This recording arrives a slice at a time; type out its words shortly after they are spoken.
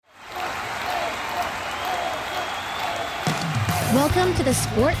Welcome to the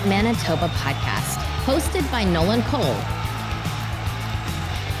Sport Manitoba podcast, hosted by Nolan Cole.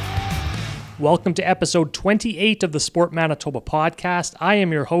 Welcome to episode 28 of the Sport Manitoba podcast. I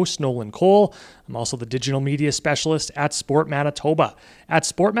am your host, Nolan Cole. I'm also the digital media specialist at Sport Manitoba. At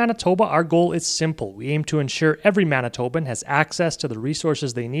Sport Manitoba, our goal is simple. We aim to ensure every Manitoban has access to the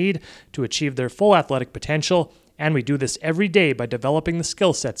resources they need to achieve their full athletic potential. And we do this every day by developing the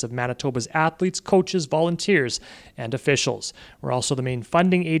skill sets of Manitoba's athletes, coaches, volunteers, and officials. We're also the main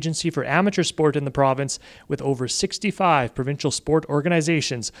funding agency for amateur sport in the province, with over 65 provincial sport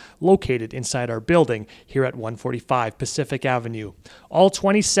organizations located inside our building here at 145 Pacific Avenue. All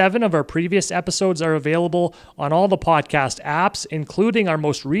 27 of our previous episodes are available on all the podcast apps, including our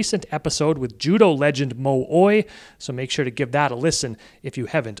most recent episode with judo legend Mo Oy, so make sure to give that a listen if you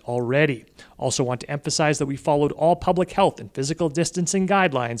haven't already. Also want to emphasize that we followed all public health and physical distancing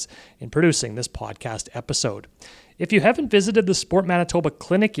guidelines in producing this podcast episode. If you haven't visited the Sport Manitoba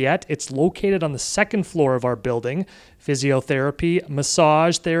Clinic yet, it's located on the second floor of our building. Physiotherapy,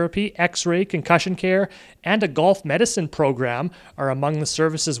 massage therapy, x-ray, concussion care, and a golf medicine program are among the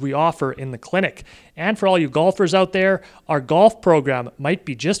services we offer in the clinic. And for all you golfers out there, our golf program might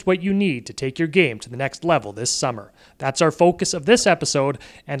be just what you need to take your game to the next level this summer. That's our focus of this episode,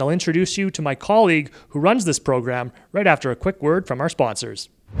 and I'll introduce you to my colleague who runs this program right after a quick word from our sponsors.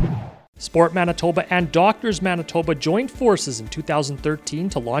 Sport Manitoba and Doctors Manitoba joined forces in 2013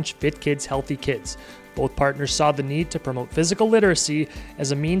 to launch Fit Kids, Healthy Kids. Both partners saw the need to promote physical literacy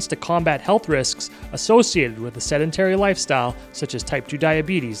as a means to combat health risks associated with a sedentary lifestyle such as type 2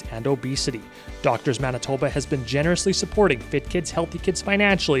 diabetes and obesity. Doctors Manitoba has been generously supporting Fit Kids, Healthy Kids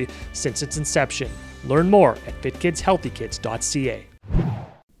financially since its inception. Learn more at fitkidshealthykids.ca.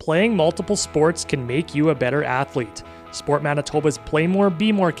 Playing multiple sports can make you a better athlete. Sport Manitoba's Play More,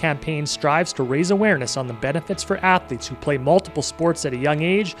 Be More campaign strives to raise awareness on the benefits for athletes who play multiple sports at a young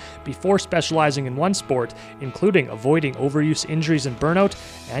age before specializing in one sport, including avoiding overuse injuries and burnout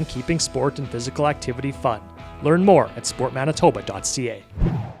and keeping sport and physical activity fun. Learn more at sportmanitoba.ca.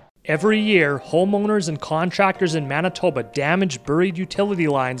 Every year, homeowners and contractors in Manitoba damage buried utility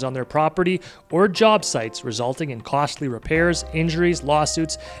lines on their property or job sites, resulting in costly repairs, injuries,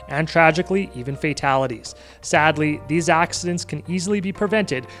 lawsuits, and tragically, even fatalities. Sadly, these accidents can easily be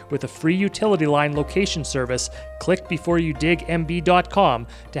prevented with a free utility line location service. Click beforeyoudigmb.com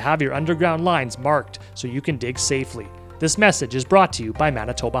to have your underground lines marked so you can dig safely. This message is brought to you by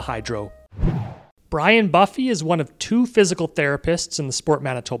Manitoba Hydro. Brian Buffy is one of two physical therapists in the Sport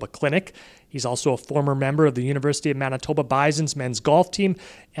Manitoba Clinic. He's also a former member of the University of Manitoba Bison's men's golf team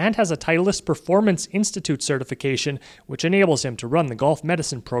and has a Titleist Performance Institute certification, which enables him to run the golf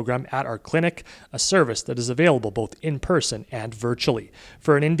medicine program at our clinic, a service that is available both in person and virtually.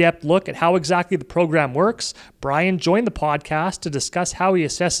 For an in-depth look at how exactly the program works, Brian joined the podcast to discuss how he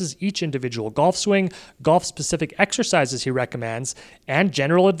assesses each individual golf swing, golf-specific exercises he recommends, and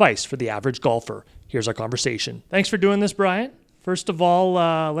general advice for the average golfer. Here's our conversation. Thanks for doing this, Brian. First of all,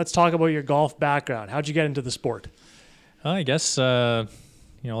 let's talk about your golf background. How'd you get into the sport? I guess,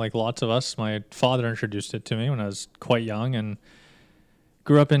 like lots of us, my father introduced it to me when I was quite young and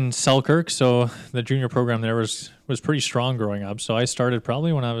grew up in Selkirk. So the junior program there was pretty strong growing up. So I started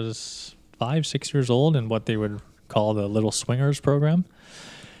probably when I was 5-6 years old in what they would call the Little Swingers program.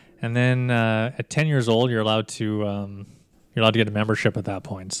 And then at 10 years old, you're allowed to get a membership at that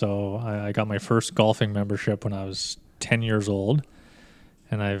point. So I got my first golfing membership when I was 10 years old,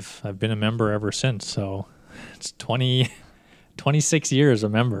 and I've been a member ever since. So it's 26 years a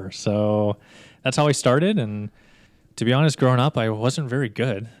member. So that's how I started. And to be honest, growing up, I wasn't very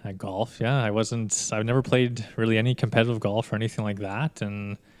good at golf. Yeah, I've never played really any competitive golf or anything like that.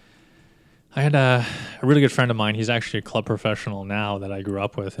 And I had a really good friend of mine. He's actually a club professional now that I grew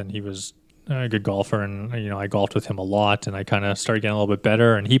up with, and he was a good golfer, and I golfed with him a lot, and I kind of started getting a little bit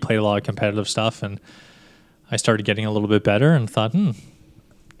better, and he played a lot of competitive stuff, and I started getting a little bit better and thought,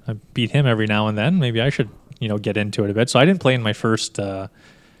 I beat him every now and then. Maybe I should, get into it a bit. So I didn't play in my first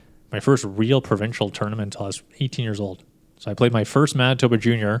real provincial tournament until I was 18 years old. So I played my first Manitoba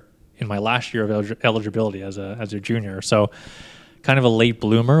Junior in my last year of eligibility as a junior. So kind of a late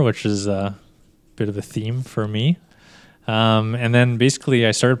bloomer, which is a bit of a theme for me. And then basically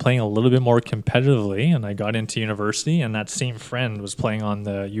I started playing a little bit more competitively, and I got into university, and that same friend was playing on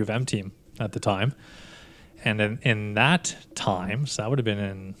the U of M team at the time. And in that time, so that would have been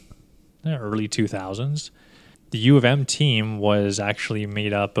in the early 2000s, the U of M team was actually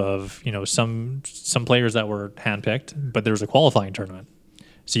made up of, some players that were handpicked, but there was a qualifying tournament.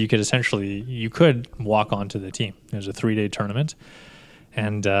 So you could walk onto the team. It was a 3-day tournament.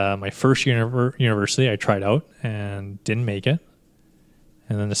 And my first university, I tried out and didn't make it.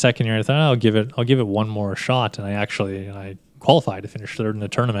 And then the second year, I thought I'll give it one more shot, and I qualified to finish third in the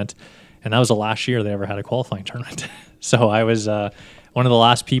tournament, and that was the last year they ever had a qualifying tournament. So I was one of the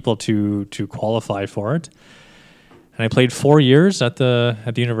last people to qualify for it, and I played 4 years at the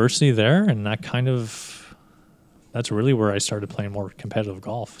university there, and that's really where I started playing more competitive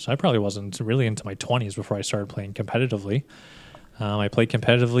golf. So I probably wasn't really into my 20s before I started playing competitively. I played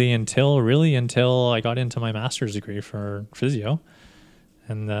competitively until I got into my master's degree for physio.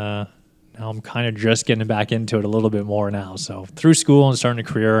 And now I'm kind of just getting back into it a little bit more now. So through school and starting a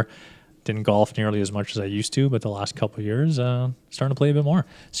career, didn't golf nearly as much as I used to, but the last couple of years, starting to play a bit more.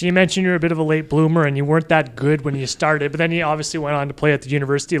 So you mentioned you're a bit of a late bloomer and you weren't that good when you started, but then you obviously went on to play at the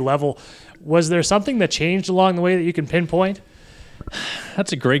university level. Was there something that changed along the way that you can pinpoint?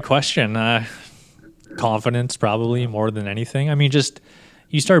 That's a great question. Confidence, probably, more than anything. I mean, just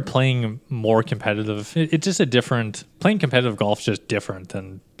you start playing more competitive. It's just playing competitive golf is just different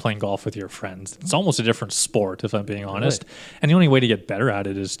than playing golf with your friends. It's almost a different sport, if I'm being honest. Really? And the only way to get better at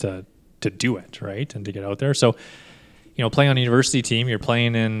it is to do it, right? And to get out there. So, playing on a university team, you're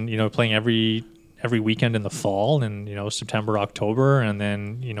playing playing every weekend in the fall and, September, October, and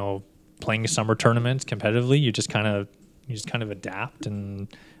then, playing summer tournaments competitively, you just kind of adapt and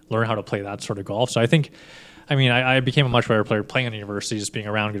learn how to play that sort of golf. So I became a much better player playing on university, just being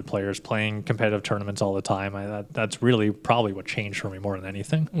around good players, playing competitive tournaments all the time. That's really probably what changed for me more than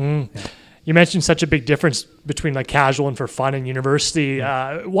anything. Yeah. You mentioned such a big difference between like casual and for fun and university.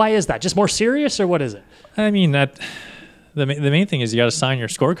 Why is that? Just more serious, or what is it? I mean, the main thing is you got to sign your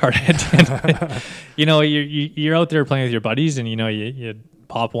scorecard. You're out there playing with your buddies, and you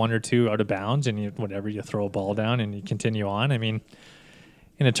pop one or two out of bounds, and you throw a ball down, and you continue on. I mean,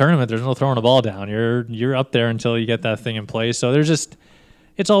 in a tournament, there's no throwing a ball down. You're up there until you get that thing in place. So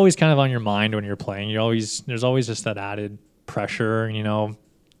it's always kind of on your mind when you're playing. There's always just that added pressure.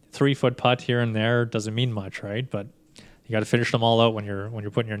 3-foot putt here and there doesn't mean much, right? But you got to finish them all out when you're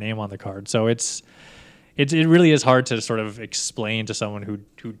putting your name on the card. So it really is hard to sort of explain to someone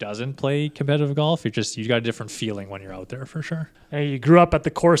who doesn't play competitive golf. You got a different feeling when you're out there for sure. And you grew up at the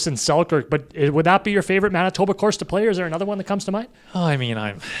course in Selkirk, but would that be your favorite Manitoba course to play, or is there another one that comes to mind? Oh, I mean,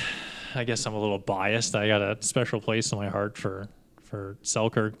 I guess I'm a little biased. I got a special place in my heart for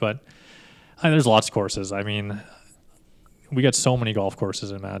Selkirk, but there's lots of courses. I mean, we got so many golf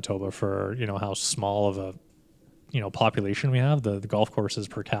courses in Manitoba for how small of a population we have. The golf courses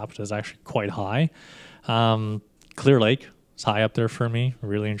per capita is actually quite high. Clear Lake is high up there for me. I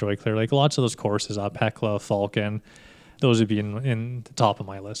really enjoy Clear Lake. Lots of those courses, Pecla, Falcon, those would be in the top of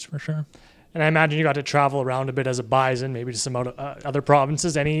my list for sure. And I imagine you got to travel around a bit as a bison, maybe to some other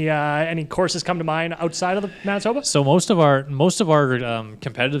provinces. Any courses come to mind outside of the Manitoba? So most of our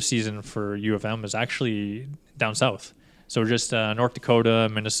competitive season for U of M is actually down south. So just North Dakota,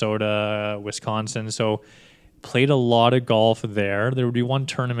 Minnesota, Wisconsin. So played a lot of golf there. There would be one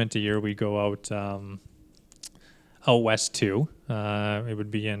tournament a year we go out west too. It would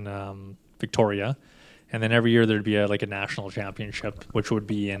be in Victoria, and then every year there'd be a national championship, which would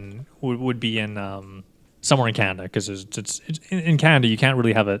be in somewhere in Canada, because it's in Canada you can't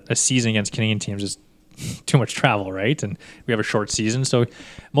really have a season against Canadian teams. It's too much travel, right? And we have a short season, so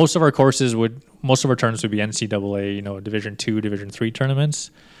most of our tournaments would be NCAA, Division II, Division III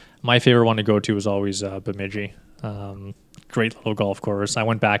tournaments. My favorite one to go to was always Bemidji. Great little golf course. I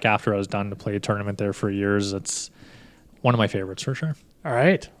went back after I was done to play a tournament there for years. It's one of my favorites for sure. All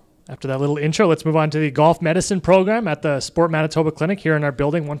right. After that little intro, let's move on to the golf medicine program at the Sport Manitoba Clinic here in our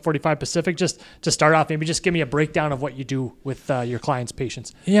building, 145 Pacific. Just to start off, maybe just give me a breakdown of what you do with your clients'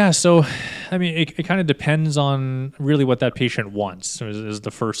 patients. Yeah, so, I mean, it kind of depends on really what that patient wants is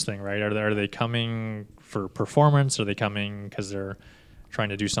the first thing, right? Are they coming for performance? Are they coming because they're trying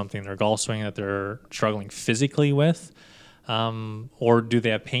to do something in their golf swing that they're struggling physically with? Or do they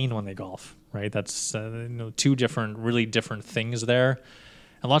have pain when they golf, right? That's two really different things there.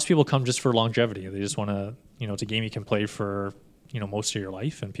 And lots of people come just for longevity. They just want to, it's a game you can play for, most of your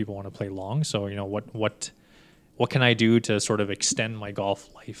life, and people want to play long. So, what can I do to sort of extend my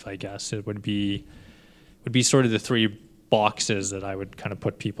golf life? I guess it would be sort of the three boxes that I would kind of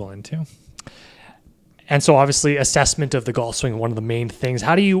put people into. And so obviously assessment of the golf swing, one of the main things.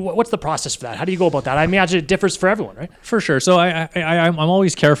 What's the process for that? How do you go about that? I imagine it differs for everyone, right? For sure. So I'm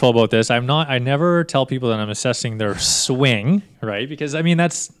always careful about this. I never tell people that I'm assessing their swing, right? Because I mean,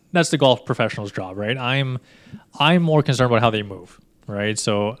 that's the golf professional's job, right? I'm more concerned about how they move, right?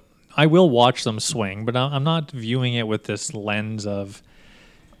 So I will watch them swing, but I'm not viewing it with this lens of,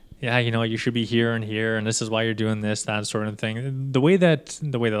 you should be here, and this is why you're doing this, that sort of thing. The way that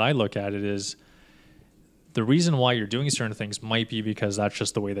I look at it is, the reason why you're doing certain things might be because that's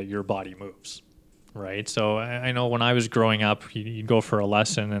just the way that your body moves, right? So I know when I was growing up, you'd go for a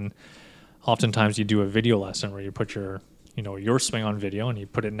lesson, and oftentimes you do a video lesson where you put your swing on video and you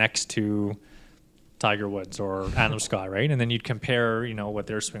put it next to Tiger Woods or Adam Scott, right? And then you'd compare, what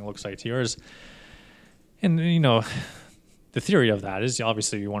their swing looks like to yours. And, the theory of that is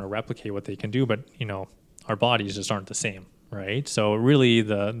obviously you want to replicate what they can do, but, our bodies just aren't the same, right? So really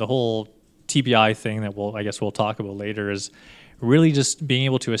the whole TBI thing that we'll talk about later is really just being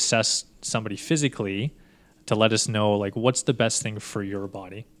able to assess somebody physically to let us know, like, what's the best thing for your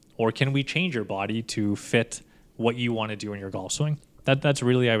body, or can we change your body to fit what you want to do in your golf swing? That's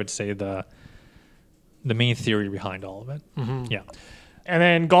really, I would say, the main theory behind all of it. Mm-hmm. Yeah. And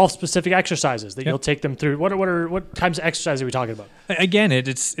then golf-specific exercises that you'll take them through. What types of exercises are we talking about? Again,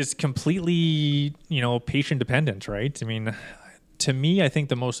 it's completely, patient dependent, right? I mean, to me, I think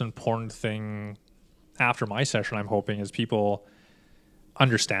the most important thing after my session, I'm hoping, is people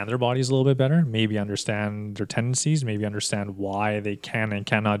understand their bodies a little bit better, maybe understand their tendencies, maybe understand why they can and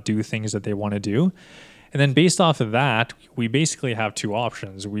cannot do things that they want to do. And then based off of that, we basically have two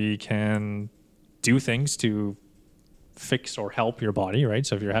options. We can do things to fix or help your body, right?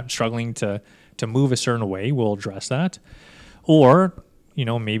 So if you're struggling to move a certain way, we'll address that. Or,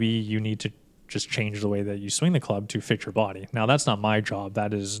 maybe you need to just change the way that you swing the club to fit your body. Now, that's not my job.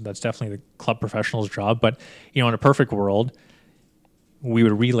 That's definitely the club professional's job. But, in a perfect world, we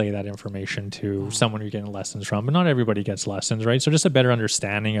would relay that information to someone you're getting lessons from. But not everybody gets lessons, right? So just a better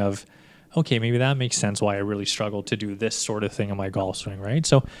understanding of, okay, maybe that makes sense why I really struggle to do this sort of thing in my golf swing, right?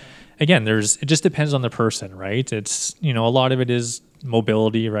 So again, it just depends on the person, right? It's, a lot of it is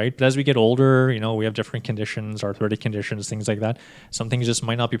mobility, right? But as we get older, we have different conditions, arthritic conditions, things like that. Some things just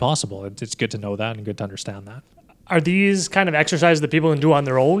might not be possible. It's good to know that and good to understand that. Are these kind of exercises that people can do on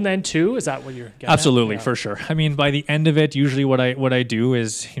their own then too? Is that what you're getting Absolutely, at? Yeah. for sure. I mean, by the end of it, usually what I do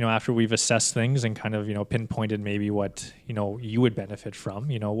is, after we've assessed things and kind of, pinpointed maybe what, you would benefit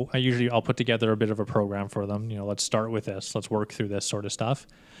from, I'll put together a bit of a program for them. Let's start with this. Let's work through this sort of stuff.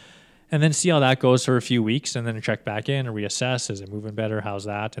 And then see how that goes for a few weeks, and then check back in and reassess. Is it moving better? How's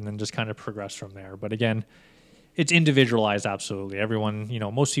that? And then just kind of progress from there. But again, it's individualized, absolutely. Everyone,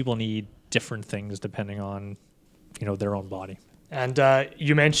 most people need different things depending on, their own body. And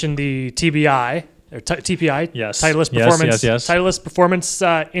you mentioned the TBI, or TPI, yes. Titleist Performance, yes. Titleist Performance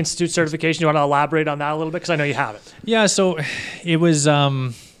Institute certification. You want to elaborate on that a little bit? Because I know you have it. Yeah, so it was,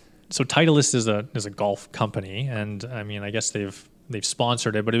 so Titleist is a golf company, and I mean, I guess they've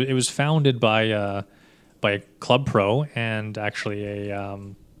sponsored it, but it was founded by a club pro and actually a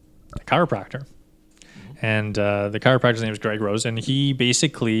chiropractor. And the chiropractor's name is Greg Rose, and he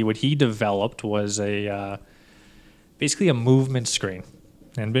basically, what he developed was basically a movement screen.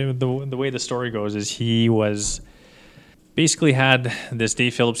 And the way the story goes is he was basically had this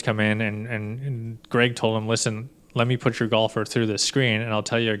Dave Phillips come in, and Greg told him, listen, let me put your golfer through this screen, and I'll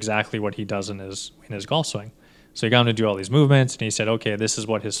tell you exactly what he does in his golf swing. So he got him to do all these movements, and he said, okay, this is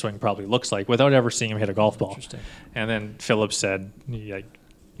what his swing probably looks like, without ever seeing him hit a golf ball. Interesting. And then Phillips said, yeah,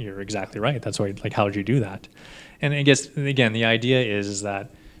 you're exactly right. That's why, how would you do that? And I guess, again, the idea is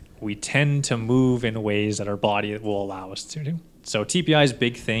that we tend to move in ways that our body will allow us to do. So TPI's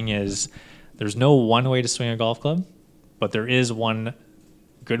big thing is there's no one way to swing a golf club, but there is one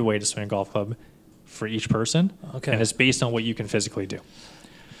good way to swing a golf club for each person. Okay. And it's based on what you can physically do.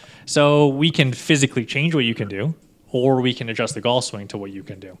 So we can physically change what you can do, or we can adjust the golf swing to what you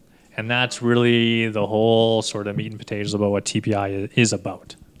can do. And that's really the whole sort of meat and potatoes about what TPI is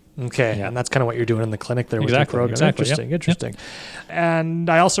about. Okay, yeah. And that's kind of what you're doing in the clinic there with your program. Exactly. Interesting. Yep. And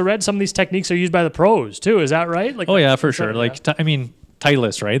I also read some of these techniques are used by the pros too. Is that right? Oh yeah, for sure.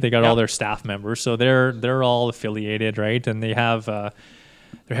 Titleist, right? They got all their staff members, so they're all affiliated, right? And they have their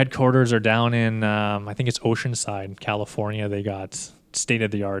headquarters are down in I think it's Oceanside, California. They got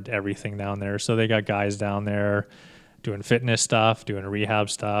state-of-the-art everything down there. So they got guys down there doing fitness stuff, doing rehab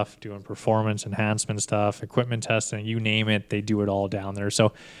stuff, doing performance enhancement stuff, equipment testing, you name it, they do it all down there.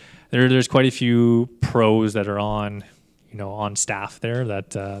 So there's quite a few pros that are on staff there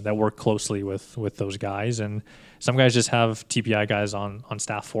that work closely with those guys. And some guys just have TPI guys on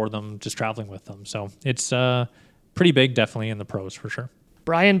staff for them, just traveling with them. So it's pretty big, definitely, in the pros for sure.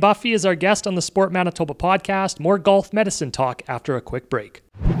 Brian Buffy is our guest on the Sport Manitoba podcast. More golf medicine talk after a quick break.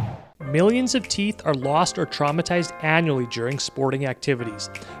 Millions of teeth are lost or traumatized annually during sporting activities.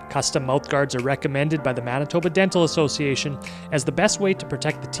 Custom mouth guards are recommended by the Manitoba Dental Association as the best way to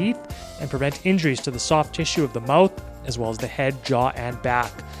protect the teeth and prevent injuries to the soft tissue of the mouth, as well as the head, jaw, and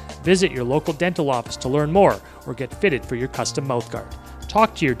back. Visit your local dental office to learn more or get fitted for your custom mouth guard.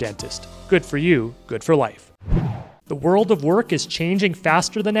 Talk to your dentist. Good for you, good for life. The world of work is changing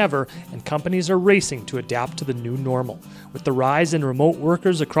faster than ever, and companies are racing to adapt to the new normal. With the rise in remote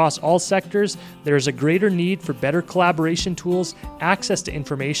workers across all sectors, there is a greater need for better collaboration tools, access to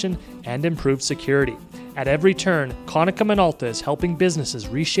information, and improved security. At every turn, Konica Minolta is helping businesses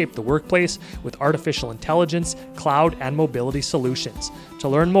reshape the workplace with artificial intelligence, cloud, and mobility solutions. To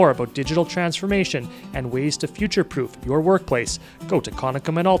learn more about digital transformation and ways to future-proof your workplace, go to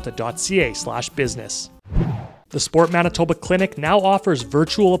konicaminolta.ca/business. The Sport Manitoba Clinic now offers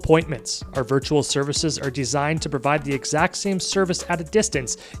virtual appointments. Our virtual services are designed to provide the exact same service at a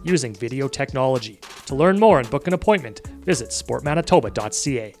distance using video technology. To learn more and book an appointment, visit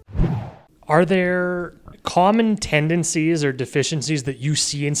sportmanitoba.ca. Are there common tendencies or deficiencies that you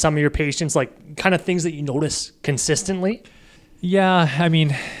see in some of your patients, like kind of things that you notice consistently? Yeah, I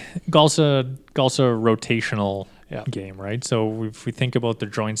mean, golf's a rotational game, right? So if we think about the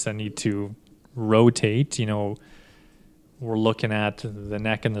joints that need to rotate, we're looking at the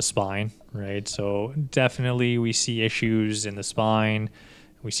neck and the spine, right? So definitely we see issues in the spine.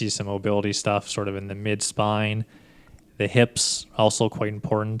 We see some mobility stuff sort of in the mid-spine. The hips, also quite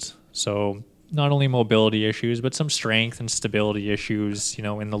important. So not only mobility issues, but some strength and stability issues,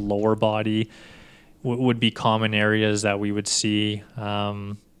 in the lower body would be common areas that we would see.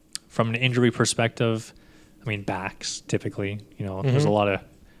 From an injury perspective, backs typically, there's a lot of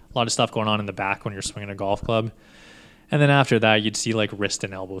stuff going on in the back when you're swinging a golf club. And then after that, you'd see like wrist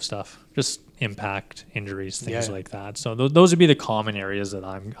and elbow stuff, just impact injuries, things like that. So those would be the common areas that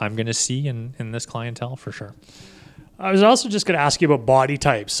I'm going to see in this clientele for sure. I was also just going to ask you about body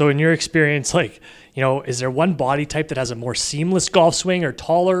types. So in your experience, is there one body type that has a more seamless golf swing, or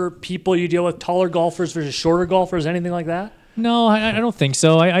taller people you deal with, taller golfers versus shorter golfers, anything like that? No, I don't think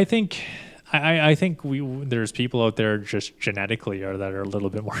so. I think there's people out there just genetically that are a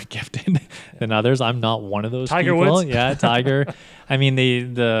little bit more gifted than others. I'm not one of those Tiger people. Woods? Yeah, Tiger.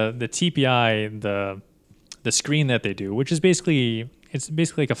 The TPI, the screen that they do, which is basically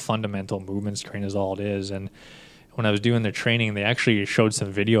like a fundamental movement screen is all it is. And when I was doing their training, they actually showed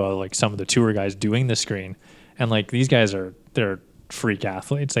some video of like some of the tour guys doing the screen. And like these guys they're freak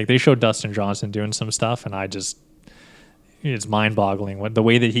athletes. Like they showed Dustin Johnson doing some stuff, and it's mind-boggling the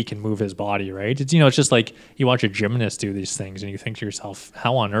way that he can move his body, right? It's it's just like you watch a gymnast do these things and you think to yourself,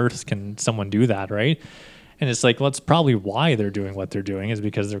 how on earth can someone do that, right? And it's like, well, it's probably why they're doing what they're doing is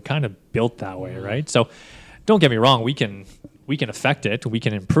because they're kind of built that way, right? So don't get me wrong, we can affect it, we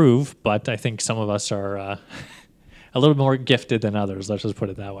can improve, but I think some of us are a little more gifted than others. Let's just put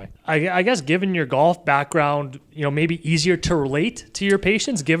it that way. I guess given your golf background, maybe easier to relate to your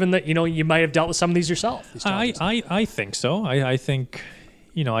patients, given that, you might have dealt with some of these yourself. I think so. I think,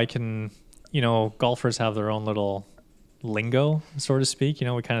 I can, golfers have their own little lingo, so to speak.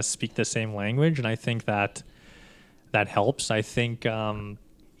 We kind of speak the same language, and I think that helps. I think,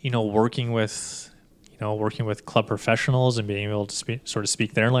 working with club professionals and being able to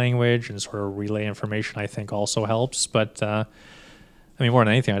speak their language and sort of relay information, I think also helps. But more than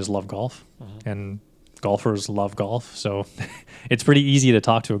anything, I just love golf, and golfers love golf. So it's pretty easy to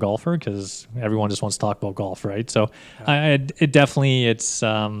talk to a golfer because everyone just wants to talk about golf, right? So it's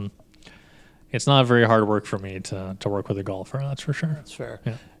not very hard work for me to work with a golfer. That's for sure. That's fair.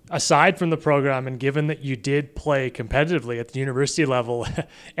 Yeah. Aside from the program, and given that you did play competitively at the university level,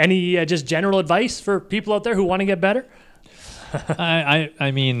 any just general advice for people out there who want to get better?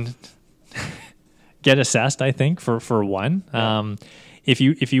 Get assessed, I think, for one. Yeah. If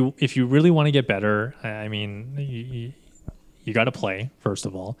you really want to get better, you got to play first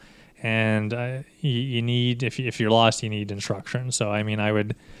of all, and you need if you're lost, you need instruction. So I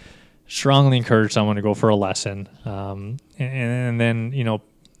would strongly encourage someone to go for a lesson, and then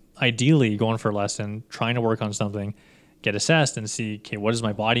ideally going for a lesson, trying to work on something, get assessed and see, okay, what does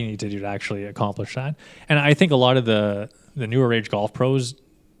my body need to do to actually accomplish that? And I think a lot of the newer age golf pros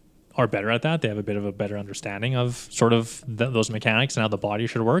are better at that. They have a bit of a better understanding of sort of those mechanics and how the body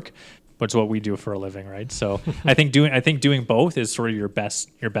should work. But it's what we do for a living, right? So I think doing both is sort of your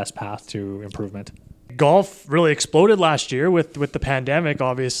best path to improvement. Golf really exploded last year with the pandemic,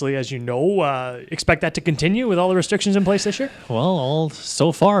 obviously, as you know. Expect that to continue with all the restrictions in place this year? Well,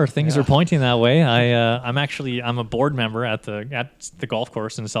 so far things are pointing that way. I'm a board member at the golf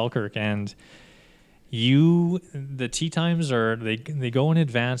course in Selkirk, and the tee times they go in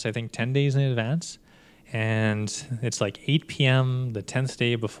advance. I think 10 days in advance, and it's like 8 p.m. the 10th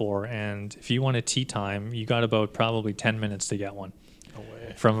day before. And if you want a tee time, you got about probably 10 minutes to get one. No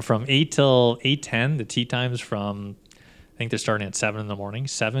way. From 8 till 8:10, the tee times from, I think they're starting at 7 in the morning,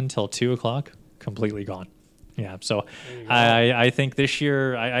 7 till 2 o'clock, completely gone. Yeah. So I think this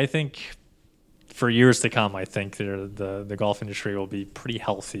year, I think for years to come, I think the golf industry will be pretty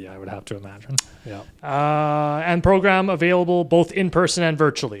healthy, I would have to imagine. Yeah. And program available both in person and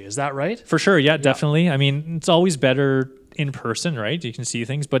virtually. Is that right? For sure. Yeah, definitely. I mean, it's always better in person, right? You can see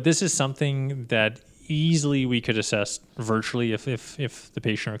things, but this is something that easily we could assess virtually if the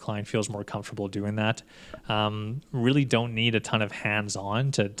patient or client feels more comfortable doing that. Really don't need a ton of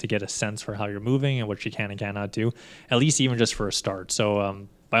hands-on to get a sense for how you're moving and what you can and cannot do, at least even just for a start. So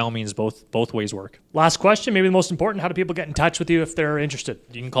by all means, both ways work. Last question, maybe the most important, how do people get in touch with you if they're interested?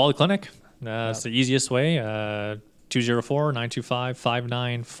 You can call the clinic. It's the easiest way,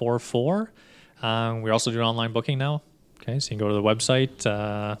 204-925-5944. We also do online booking now. Okay, so you can go to the website,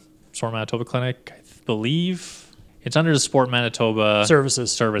 Sport Manitoba Clinic. I believe it's under the Sport Manitoba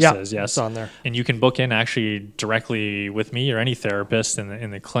Services. Yes, it's on there. And you can book in actually directly with me or any therapist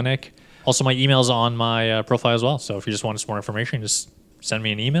in the clinic. Also, my email's on my profile as well. So if you just want some more information, just send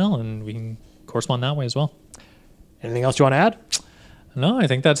me an email and we can correspond that way as well. Anything else you want to add? No, I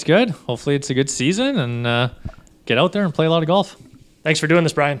think that's good. Hopefully it's a good season and get out there and play a lot of golf. Thanks for doing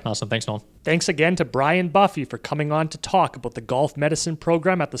this, Brian. Awesome. Thanks, Nolan. Thanks again to Brian Buffy for coming on to talk about the golf medicine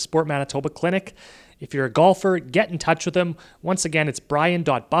program at the Sport Manitoba Clinic. If you're a golfer, get in touch with him. Once again, it's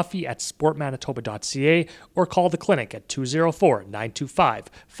brian.buffy@sportmanitoba.ca or call the clinic at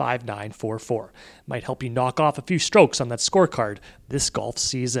 204-925-5944. Might help you knock off a few strokes on that scorecard this golf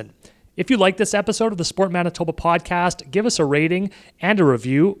season. If you like this episode of the Sport Manitoba podcast, give us a rating and a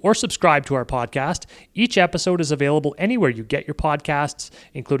review or subscribe to our podcast. Each episode is available anywhere you get your podcasts,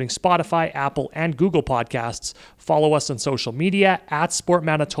 including Spotify, Apple, and Google Podcasts. Follow us on social media at Sport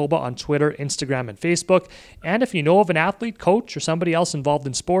Manitoba on Twitter, Instagram, and Facebook. And if you know of an athlete, coach, or somebody else involved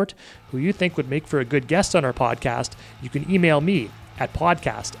in sport who you think would make for a good guest on our podcast, you can email me at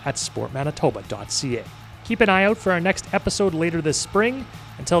podcast@sportmanitoba.ca. Keep an eye out for our next episode later this spring.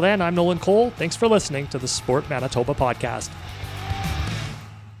 Until then, I'm Nolan Cole. Thanks for listening to the Sport Manitoba podcast.